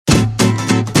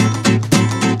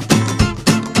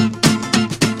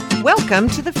Welcome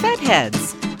to the Fed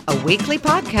Heads, a weekly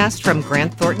podcast from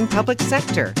Grant Thornton Public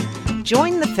Sector.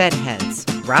 Join the Fed Heads,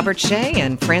 Robert Shea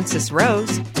and Francis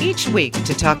Rose, each week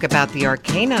to talk about the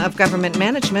arcana of government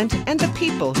management and the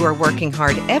people who are working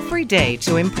hard every day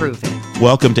to improve it.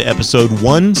 Welcome to episode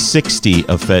 160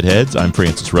 of Fed Heads. I'm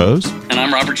Francis Rose. And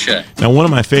I'm Robert Shea. Now, one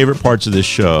of my favorite parts of this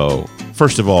show,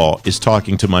 first of all, is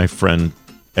talking to my friend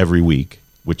every week,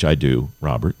 which I do,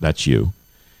 Robert. That's you.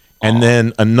 And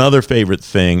then another favorite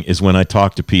thing is when I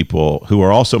talk to people who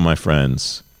are also my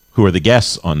friends, who are the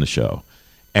guests on the show.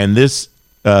 And this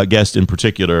guest in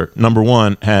particular, number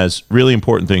one, has really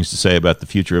important things to say about the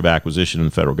future of acquisition in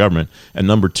the federal government. And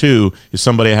number two is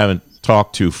somebody I haven't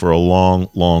talked to for a long,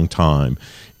 long time.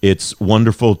 It's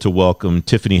wonderful to welcome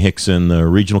Tiffany Hickson, the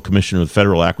Regional Commissioner of the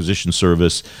Federal Acquisition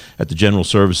Service at the General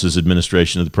Services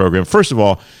Administration of the program. First of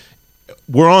all,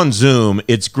 we're on Zoom.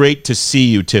 It's great to see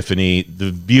you, Tiffany.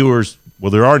 The viewers, well,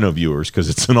 there are no viewers because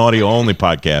it's an audio-only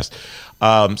podcast,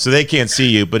 so they can't see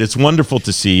you, but it's wonderful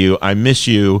to see you. I miss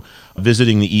you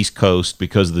visiting the East Coast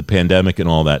because of the pandemic and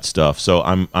all that stuff, so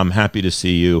I'm happy to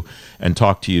see you and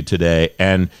talk to you today.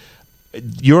 And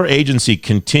your agency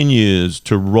continues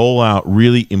to roll out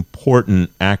really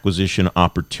important acquisition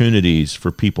opportunities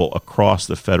for people across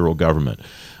the federal government,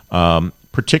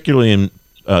 particularly in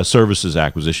services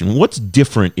acquisition. What's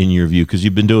different in your view, because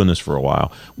you've been doing this for a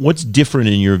while, what's different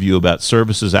in your view about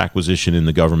services acquisition in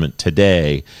the government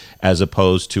today as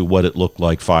opposed to what it looked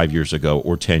like 5 years ago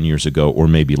or 10 years ago or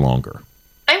maybe longer?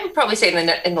 I would probably say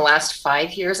in the last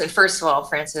 5 years, and first of all,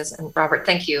 Francis and Robert,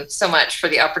 thank you so much for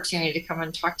the opportunity to come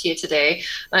and talk to you today.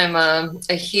 I'm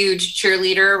a huge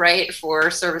cheerleader, right, for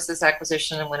services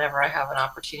acquisition, and whenever I have an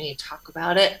opportunity to talk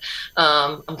about it,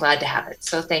 I'm glad to have it.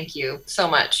 So thank you so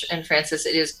much. And Francis,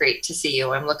 it is great to see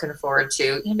you. I'm looking forward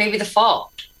to maybe the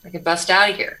fall. I could bust out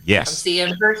of here. Yes. Come see you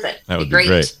in person. That would be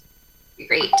great. Be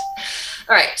great.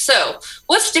 All right. So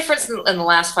what's different in the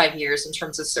last 5 years in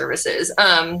terms of services?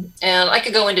 And I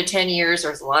could go into 10 years.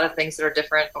 There's a lot of things that are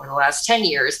different over the last 10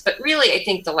 years. But really, I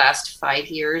think the last 5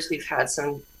 years, we've had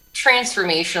some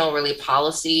transformational, really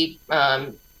policy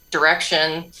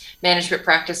direction, management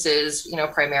practices,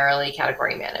 primarily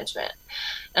category management.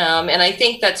 And I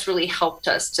think that's really helped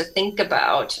us to think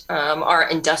about our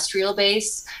industrial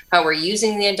base, how we're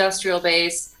using the industrial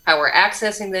base, how we're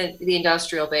accessing the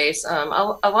industrial base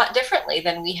a lot differently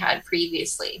than we had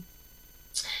previously.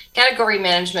 Category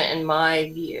management, in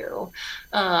my view,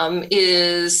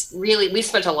 is really, we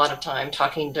spent a lot of time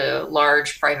talking to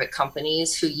large private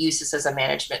companies who use this as a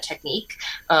management technique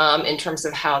in terms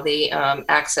of how they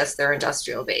access their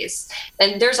industrial base.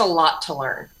 And there's a lot to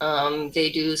learn. They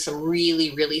do some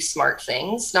really, really smart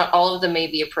things. Not all of them may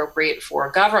be appropriate for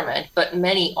government, but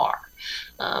many are.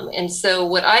 And so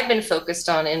what I've been focused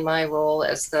on in my role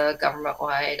as the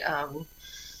government-wide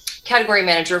category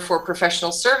manager for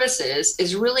professional services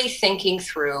is really thinking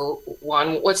through,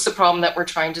 one, what's the problem that we're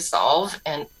trying to solve?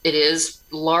 And it is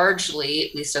largely,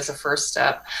 at least as a first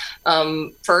step,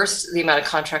 first, the amount of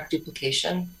contract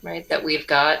duplication, right, that we've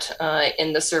got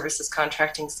in the services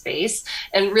contracting space.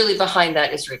 And really behind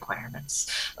that is requirements.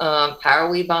 How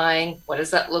are we buying? What does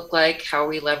that look like? How are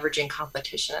we leveraging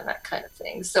competition and that kind of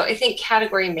thing? So I think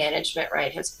category management,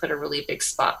 right, has put a really big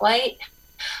spotlight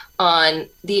on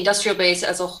the industrial base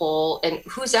as a whole and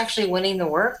who's actually winning the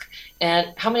work and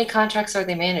how many contracts are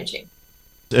they managing.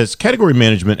 As category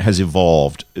management has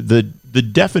evolved, the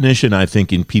definition, I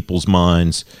think, in people's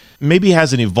minds maybe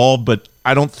hasn't evolved, but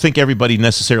I don't think everybody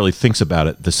necessarily thinks about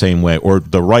it the same way or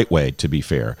the right way, to be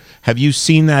fair. Have you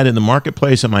seen that in the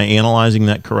marketplace? Am I analyzing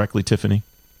that correctly, Tiffany?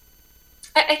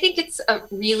 I think it's a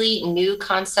really new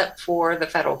concept for the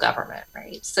federal government,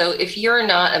 right? So if you're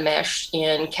not enmeshed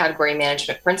in category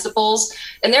management principles,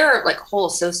 and there are like whole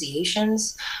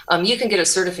associations, you can get a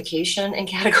certification in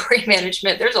category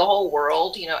management. There's a whole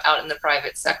world, out in the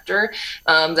private sector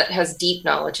that has deep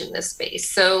knowledge in this space.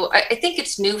 So I think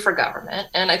it's new for government.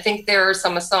 And I think there are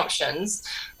some assumptions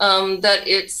that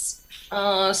it's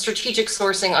strategic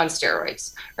sourcing on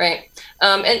steroids, right?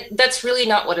 And that's really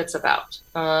not what it's about.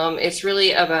 It's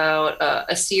really about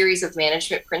a series of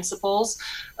management principles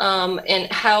and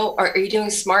how are you doing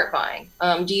smart buying?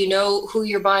 Do you know who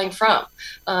you're buying from?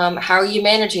 How are you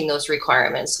managing those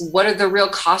requirements? What are the real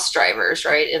cost drivers,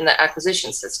 right, in the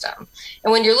acquisition system?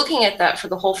 And when you're looking at that for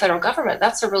the whole federal government,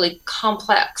 that's a really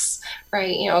complex,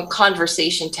 right,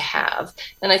 conversation to have.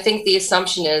 And I think the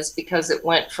assumption is because it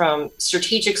went from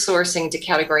strategic sourcing to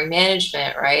category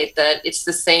management, right, that it's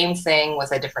the same thing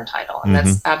with a different title. And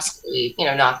that's absolutely,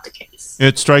 not the case.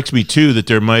 It strikes me, too, that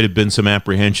there might have been some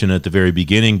apprehension at the very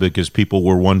beginning because people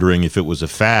were wondering if it was a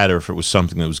fad or if it was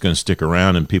something that was going to stick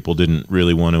around, and people didn't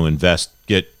really want to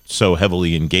get so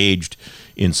heavily engaged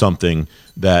in something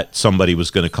that somebody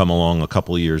was going to come along a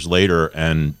couple of years later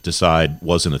and decide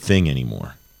wasn't a thing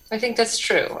anymore. I think that's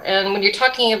true. And when you're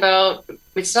talking about,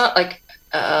 it's not like,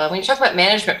 when you talk about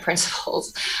management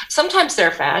principles, sometimes they're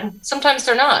a fad, sometimes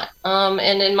they're not.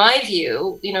 And in my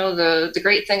view, the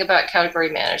great thing about category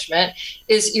management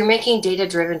is you're making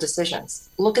data-driven decisions.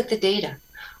 Look at the data.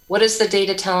 What is the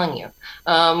data telling you?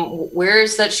 Where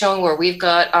is that showing where we've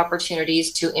got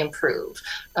opportunities to improve?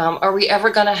 Are we ever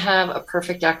going to have a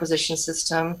perfect acquisition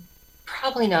system?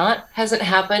 Probably not. Hasn't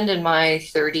happened in my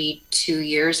 32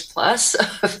 years plus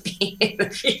of being in the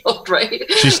field, right?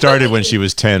 She started when she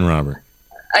was 10, Robert.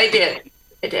 I did.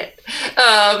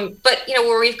 But,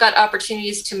 where we've got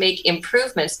opportunities to make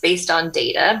improvements based on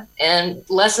data and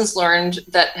lessons learned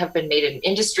that have been made in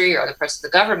industry or other parts of the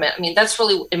government. I mean, that's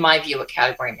really, in my view, what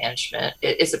category management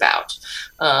is about.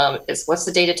 Is what's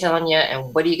the data telling you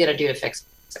and what are you going to do to fix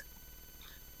it?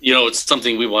 It's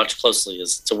something we watch closely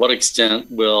is to what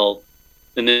extent will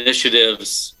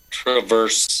initiatives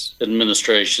traverse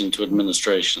administration to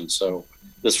administration. So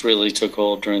this really took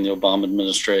hold during the Obama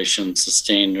administration,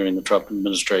 sustained during the Trump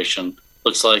administration.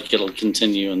 Looks like it'll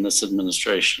continue in this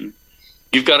administration.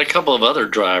 You've got a couple of other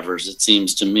drivers, it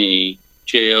seems to me.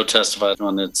 GAO testified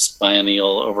on its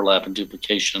biennial overlap and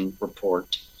duplication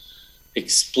report,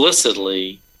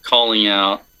 explicitly calling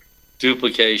out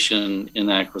duplication in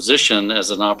acquisition as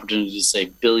an opportunity to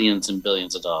save billions and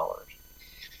billions of dollars.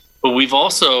 But we've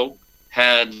also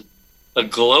had a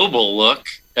global look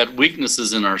at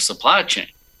weaknesses in our supply chain.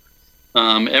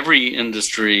 Every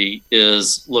industry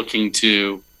is looking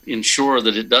to ensure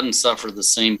that it doesn't suffer the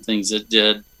same things it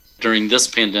did during this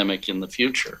pandemic in the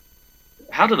future.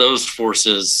 How do those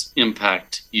forces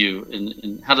impact you,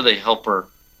 and how do they help or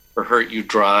hurt you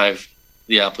drive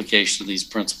the application of these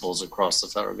principles across the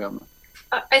federal government?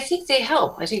 I think they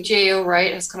help. I think GAO,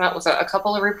 right, has come out with a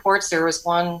couple of reports. There was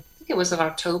one, I think it was in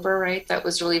October, right, that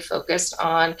was really focused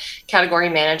on category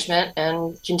management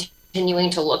and continuing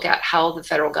to look at how the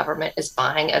federal government is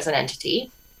buying as an entity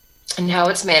and how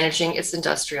it's managing its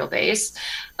industrial base.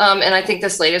 And I think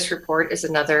this latest report is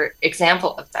another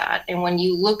example of that. And when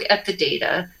you look at the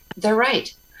data, they're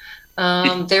right.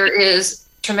 There is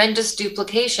tremendous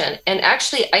duplication. And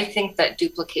actually, I think that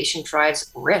duplication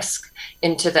drives risk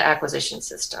into the acquisition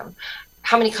system.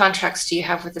 How many contracts do you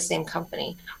have with the same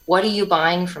company? What are you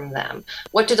buying from them?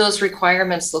 What do those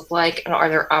requirements look like? And are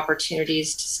there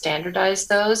opportunities to standardize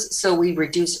those so we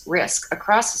reduce risk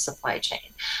across the supply chain?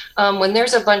 When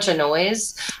there's a bunch of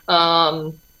noise,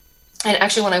 and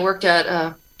actually when I worked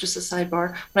at, just a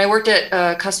sidebar, when I worked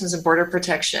at Customs and Border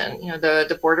Protection,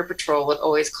 the Border Patrol would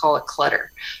always call it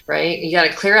clutter, right? You got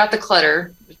to clear out the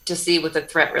clutter to see what the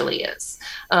threat really is.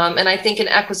 And I think in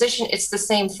acquisition, it's the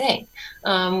same thing.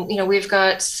 We've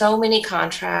got so many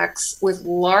contracts with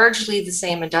largely the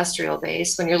same industrial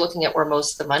base when you're looking at where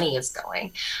most of the money is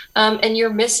going. And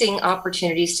you're missing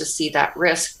opportunities to see that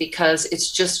risk because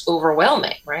it's just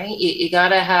overwhelming, right? You got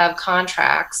to have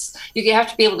contracts. You have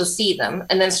to be able to see them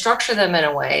and then structure them in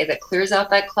a way that clears out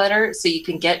that clutter so you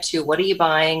can get to what are you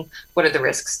buying? What are the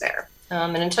risks there?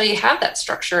 And until you have that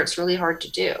structure, it's really hard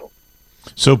to do.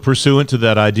 So pursuant to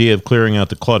that idea of clearing out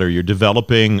the clutter, you're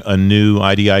developing a new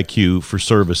IDIQ for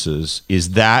services.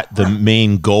 Is that the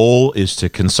main goal, is to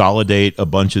consolidate a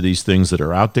bunch of these things that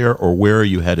are out there, or where are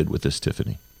you headed with this,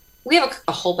 Tiffany? We have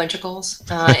a whole bunch of goals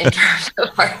in terms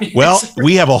of our Well,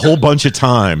 we have a whole bunch of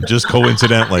time, just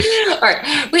coincidentally. All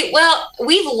right.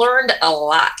 We've learned a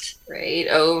lot, right,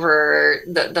 over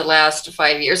the last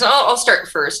 5 years. I'll start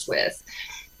first with,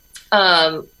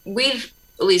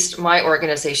 at least my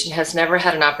organization has never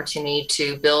had an opportunity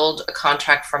to build a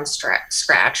contract from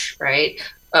scratch, right?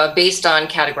 Based on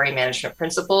category management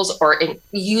principles or in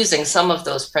using some of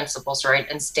those principles, right?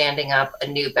 And standing up a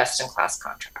new best-in-class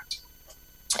contract.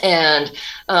 And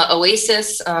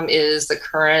OASIS is the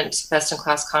current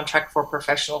best-in-class contract for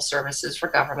professional services for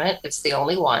government. It's the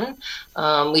only one.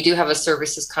 We do have a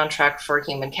services contract for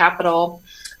human capital.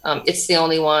 It's the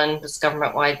only one that's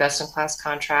government-wide best-in-class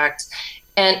contract.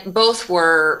 And both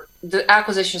the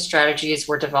acquisition strategies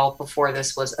were developed before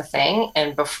this was a thing.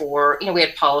 And before, we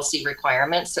had policy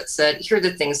requirements that said, here are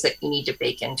the things that you need to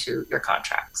bake into your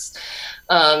contracts.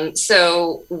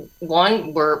 So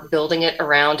one, we're building it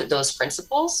around those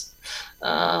principles.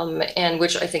 and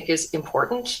which I think is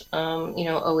important.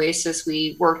 OASIS,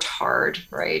 we worked hard,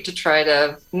 right, to try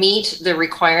to meet the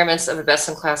requirements of a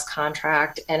best-in-class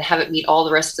contract and have it meet all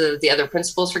the rest of the other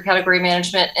principles for category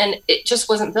management, and it just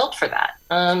wasn't built for that.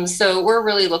 So we're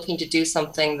really looking to do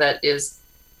something that is,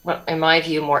 in my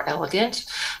view, more elegant,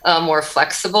 more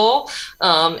flexible,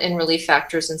 and really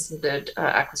factors in some good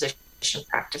acquisition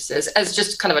practices as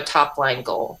just kind of a top-line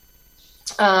goal.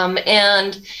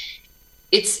 And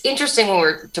it's interesting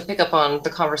to pick up on the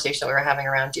conversation that we were having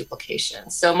around duplication.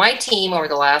 So my team over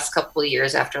the last couple of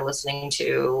years, after listening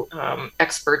to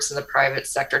experts in the private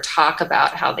sector talk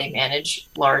about how they manage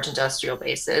large industrial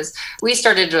bases, we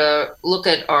started to look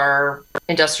at our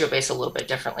industrial base a little bit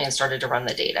differently and started to run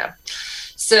the data.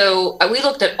 So we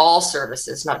looked at all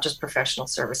services, not just professional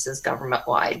services,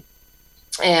 government-wide.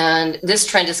 And this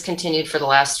trend has continued for the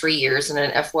last 3 years. And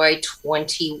in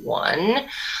FY21,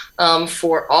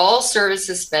 for all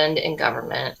services spend in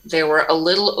government, there were a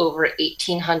little over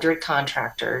 1,800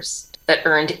 contractors that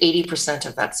earned 80%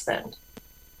 of that spend,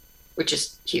 which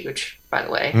is huge, by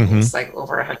the way. Mm-hmm. It's like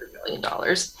over $100 million.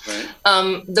 Right.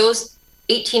 Those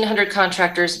 1,800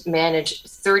 contractors manage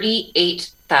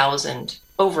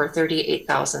over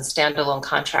 38,000 standalone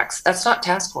contracts. That's not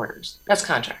task orders. That's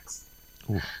contracts.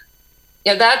 Ooh.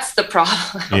 Yeah, that's the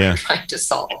problem we're trying to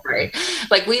solve, right?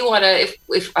 Like we want to,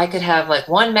 if I could have like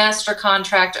one master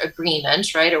contract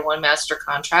agreement, right, or one master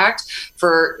contract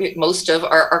for most of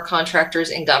our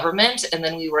contractors in government, and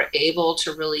then we were able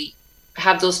to really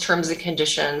have those terms and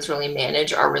conditions really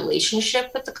manage our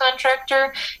relationship with the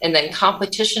contractor, and then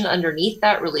competition underneath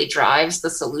that really drives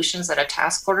the solutions at a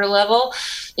task order level.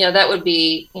 That would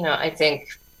be, I think,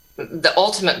 the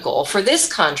ultimate goal. For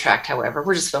this contract, however,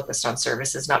 we're just focused on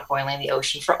services, not boiling the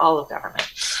ocean for all of government.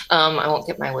 I won't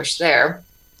get my wish there.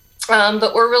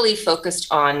 But we're really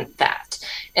focused on that.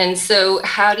 And so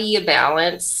how do you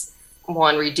balance,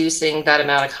 one, reducing that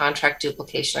amount of contract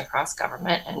duplication across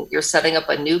government, and you're setting up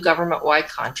a new government-wide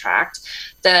contract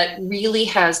that really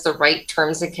has the right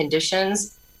terms and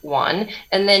conditions, one,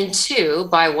 and then two,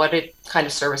 by what kind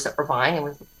of service that we're buying, and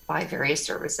we buy various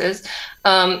services.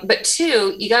 But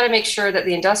two, you got to make sure that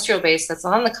the industrial base that's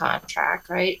on the contract,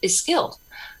 right, is skilled,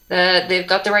 that they've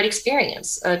got the right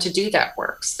experience to do that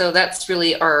work. So that's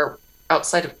really our,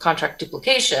 outside of contract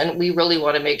duplication, we really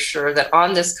want to make sure that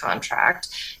on this contract,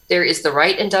 there is the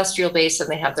right industrial base and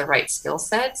they have the right skill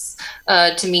sets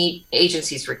to meet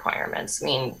agencies' requirements. I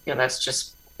mean, that's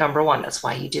just number one. That's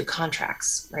why you do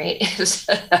contracts, right? Is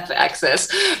to have access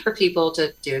for people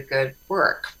to do good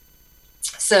work.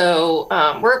 So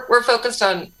we're focused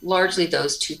on largely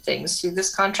those two things through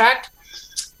this contract.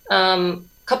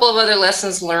 Couple of other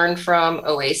lessons learned from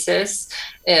OASIS.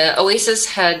 OASIS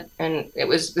had, and it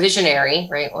was visionary,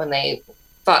 right? When they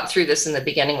thought through this in the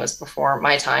beginning, was before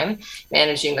my time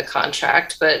managing the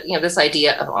contract, but this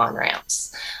idea of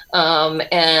on-ramps.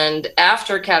 And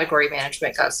after category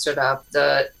management got stood up,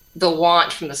 the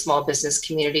want from the small business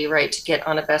community, right, to get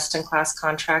on a best-in-class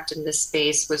contract in this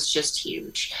space was just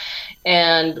huge.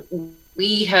 And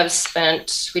we just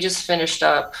finished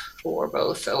up for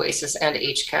both OASIS and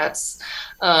HCATS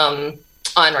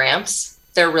on-ramps.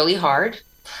 They're really hard.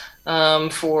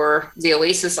 For the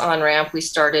OASIS on-ramp, we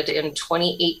started in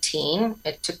 2018.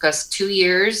 It took us 2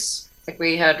 years. I think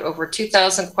we had over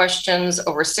 2,000 questions,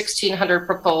 over 1,600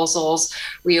 proposals.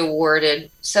 We awarded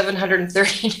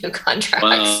 730 new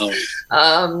contracts.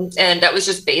 Wow. And that was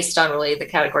just based on really the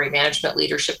Category Management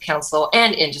Leadership Council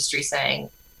and industry saying,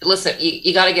 listen,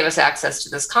 you got to give us access to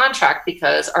this contract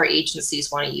because our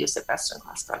agencies want to use a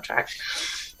best-in-class contract.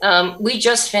 We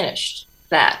just finished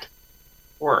that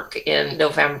work in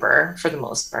November for the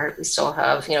most part. We still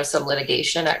have, some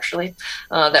litigation actually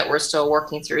that we're still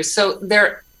working through. So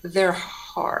they're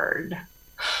hard.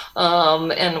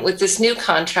 And with this new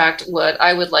contract, what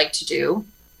I would like to do,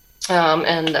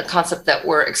 and the concept that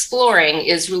we're exploring,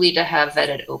 is really to have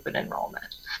vetted open enrollment.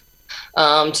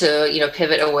 To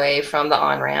pivot away from the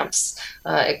on-ramps.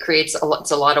 It's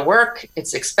a lot of work.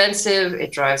 It's expensive.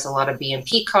 It drives a lot of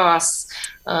B&P costs.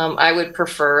 I would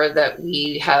prefer that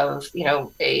we have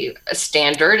a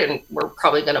standard, and we're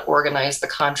probably going to organize the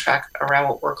contract around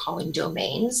what we're calling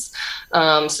domains.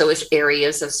 So it's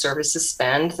areas of services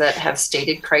spend that have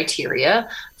stated criteria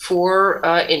for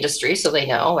industry, so they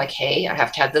know, like, hey, I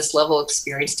have to have this level of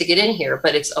experience to get in here,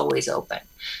 but it's always open.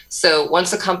 So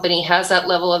once a company has that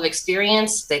level of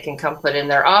experience, they can come put in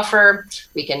their offer,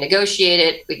 we can negotiate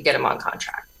it, we can get them on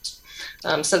contract.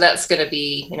 So that's going to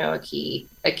be,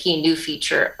 a key new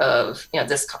feature of,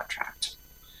 this contract.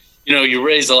 You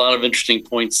raise a lot of interesting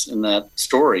points in that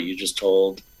story you just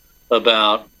told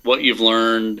about what you've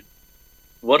learned.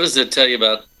 What does it tell you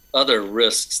about other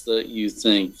risks that you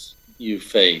think you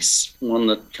face? One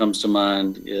that comes to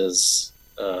mind is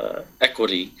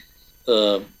equity.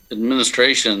 The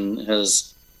administration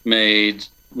has made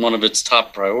one of its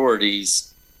top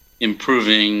priorities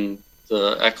improving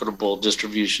the equitable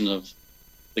distribution of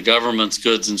the government's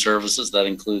goods and services. That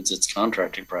includes its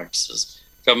contracting practices.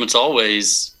 Government's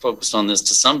always focused on this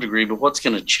to some degree, but what's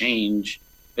going to change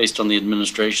based on the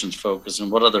administration's focus, and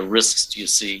what other risks do you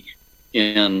see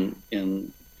in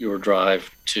your drive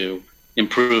to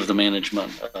improve the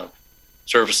management of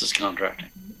services contracting?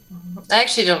 I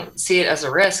actually don't see it as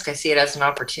a risk. I see it as an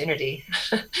opportunity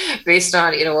based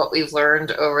on, what we've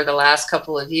learned over the last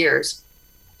couple of years.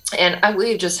 And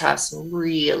we just have some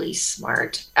really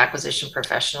smart acquisition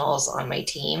professionals on my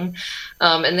team.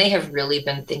 And they have really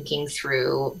been thinking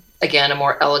through, again, a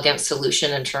more elegant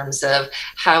solution in terms of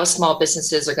how small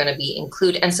businesses are going to be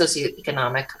included, and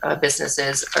socioeconomic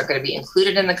businesses are going to be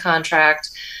included in the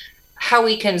contract, how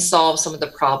we can solve some of the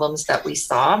problems that we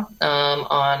saw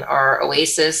on our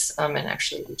OASIS and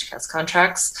actually ReachCast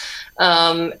contracts.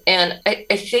 And I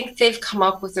think they've come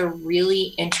up with a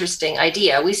really interesting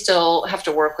idea. We still have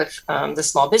to work with the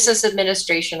Small Business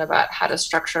Administration about how to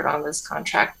structure it on this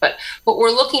contract. But what we're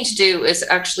looking to do is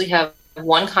actually have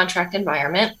one contract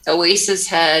environment. OASIS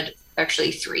had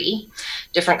actually 3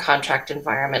 different contract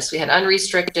environments. We had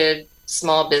unrestricted,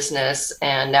 small business,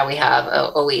 and now we have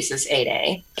OASIS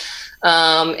 8A.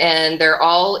 And they're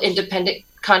all independent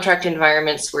contract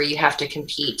environments where you have to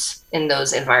compete in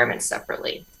those environments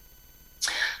separately.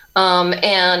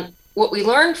 And what we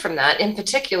learned from that, in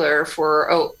particular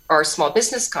for our small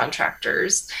business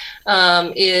contractors,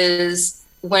 is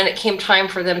when it came time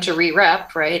for them to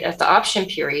re-rep, right, at the option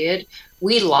period,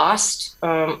 we lost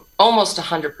almost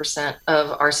 100%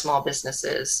 of our small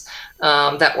businesses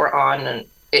that were on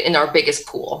in our biggest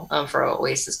pool for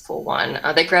OASIS Pool 1.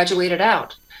 They graduated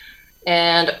out.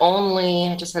 And only,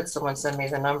 I just had someone send me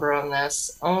the number on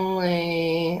this,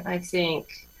 only, I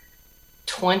think,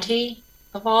 20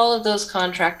 of all of those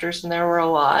contractors, and there were a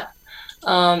lot,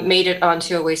 made it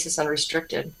onto OASIS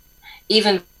Unrestricted,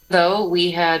 even though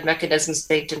we had mechanisms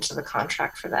baked into the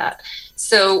contract for that.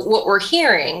 So what we're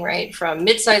hearing, right, from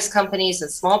mid-sized companies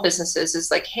and small businesses is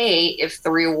like, hey, if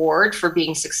the reward for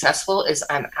being successful is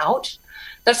I'm out,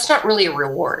 that's not really a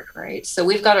reward, right? So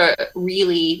we've got to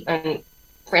really, and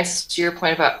Francis, to your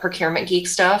point about procurement geek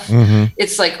stuff,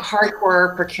 it's like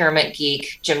hardcore procurement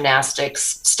geek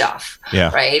gymnastics stuff,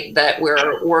 right? That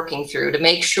we're working through to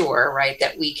make sure, right,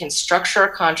 that we can structure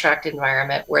a contract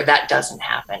environment where that doesn't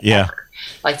happen ever.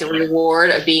 Like the reward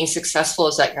of being successful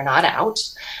is that you're not out.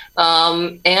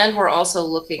 And we're also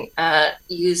looking at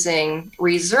using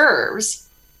reserves,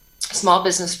 small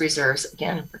business reserves,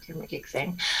 again, a procurement geek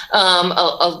thing,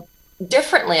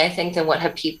 differently, I think, than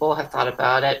what people have thought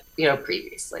about it,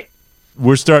 previously.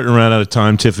 We're starting to run out of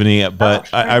time, Tiffany, but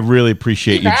sure. I really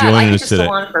appreciate you joining us today. I could just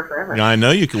go on for forever. I know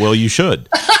you could. Well, you should.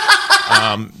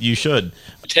 You should.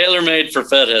 Tailor-made for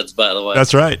Fed heads, by the way.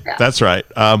 That's right. Yeah. That's right.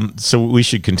 So we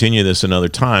should continue this another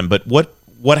time. But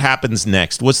what happens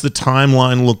next? What's the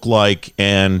timeline look like,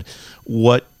 and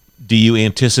what do you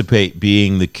anticipate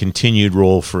being the continued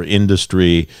role for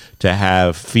industry to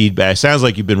have feedback? It sounds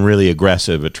like you've been really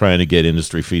aggressive at trying to get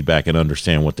industry feedback and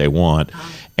understand what they want.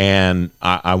 And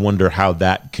I wonder how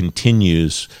that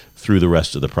continues through the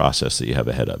rest of the process that you have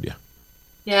ahead of you.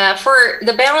 Yeah, for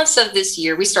the balance of this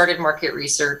year, we started market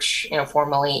research,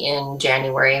 formally in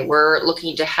January. We're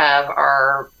looking to have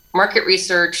our market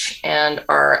research and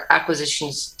our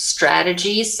acquisitions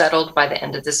strategy settled by the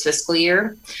end of this fiscal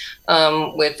year,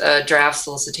 with a draft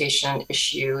solicitation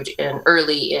issued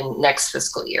early in next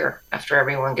fiscal year after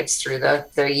everyone gets through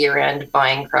the year-end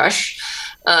buying crush.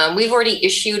 We've already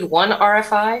issued one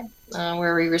RFI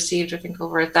where we received, I think,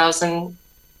 over 1,000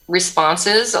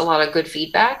 responses, a lot of good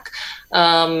feedback.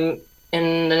 In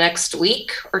the next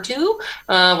week or two,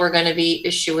 we're going to be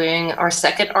issuing our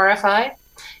second RFI.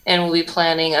 And we'll be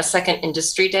planning a second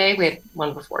industry day. We had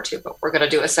one before too, but we're going to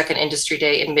do a second industry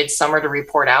day in midsummer to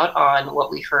report out on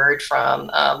what we heard from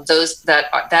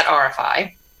that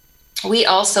RFI. We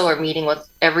also are meeting with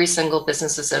every single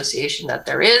business association that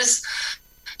there is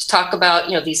to talk about,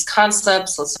 these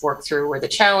concepts. Let's work through where the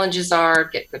challenges are,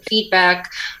 get good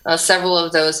feedback. Several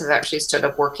of those have actually stood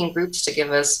up working groups to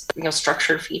give us,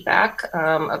 structured feedback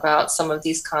about some of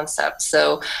these concepts.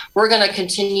 So we're going to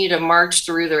continue to march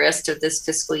through the rest of this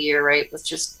fiscal year, right, with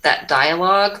just that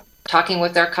dialogue, talking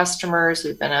with our customers.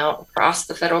 We've been out across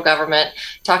the federal government,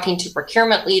 talking to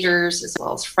procurement leaders as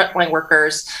well as frontline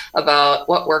workers about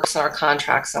what works in our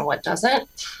contracts and what doesn't.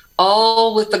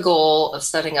 All with the goal of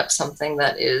setting up something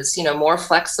that is, more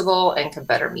flexible and can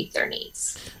better meet their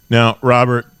needs. Now,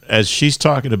 Robert, as she's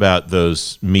talking about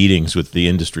those meetings with the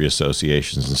industry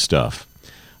associations and stuff,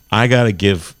 I got to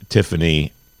give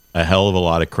Tiffany a hell of a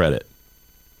lot of credit.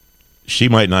 She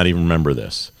might not even remember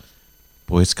this.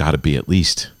 Boy, it's got to be at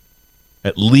least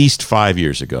 5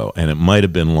 years ago, and it might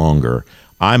have been longer.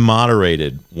 I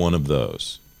moderated one of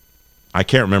those. I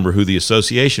can't remember who the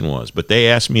association was, but they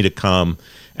asked me to come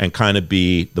and kind of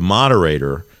be the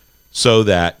moderator so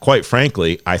that, quite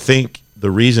frankly, I think the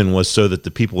reason was so that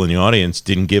the people in the audience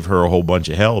didn't give her a whole bunch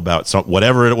of hell about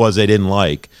whatever it was they didn't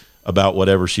like about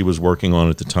whatever she was working on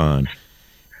at the time.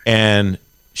 And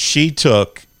she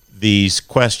took these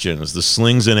questions, the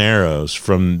slings and arrows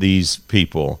from these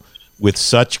people, with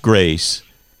such grace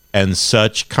and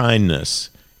such kindness.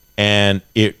 And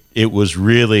it was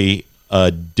really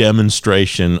a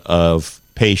demonstration of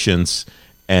patience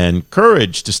and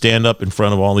courage to stand up in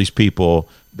front of all these people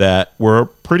that were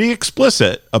pretty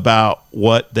explicit about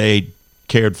what they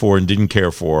cared for and didn't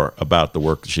care for about the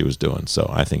work that she was doing. So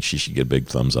I think she should get a big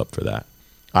thumbs up for that.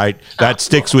 That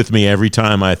sticks with me every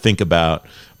time I think about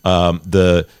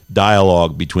the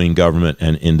dialogue between government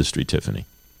and industry, Tiffany.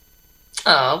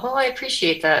 Oh, well, I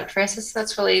appreciate that, Francis.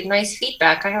 That's really nice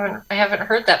feedback. I haven't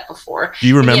heard that before. Do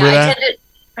you remember that?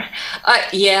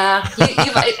 Yeah,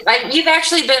 you've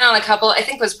actually been on a couple. I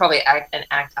think it was probably an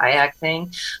ACT-IAC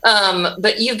thing,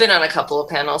 but you've been on a couple of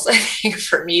panels. I think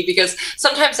for me, because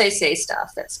sometimes I say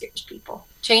stuff that scares people.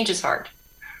 Change is hard.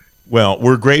 Well,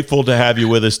 we're grateful to have you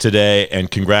with us today, and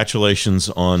congratulations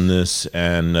on this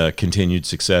and continued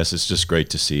success. It's just great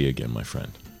to see you again, my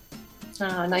friend.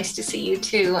 Oh, nice to see you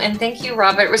too, and thank you,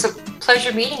 Robert. It was a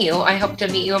pleasure meeting you. I hope to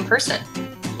meet you in person.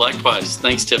 Likewise.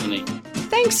 Thanks, Tiffany.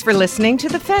 Thanks for listening to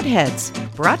The Fed Heads,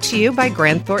 brought to you by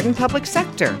Grant Thornton Public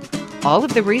Sector. All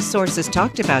of the resources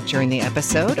talked about during the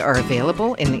episode are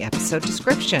available in the episode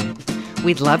description.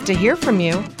 We'd love to hear from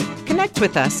you. Connect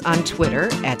with us on Twitter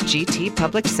at GT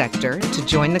Public Sector to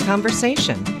join the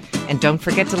conversation. And don't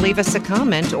forget to leave us a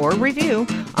comment or review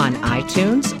on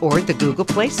iTunes or the Google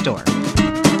Play Store.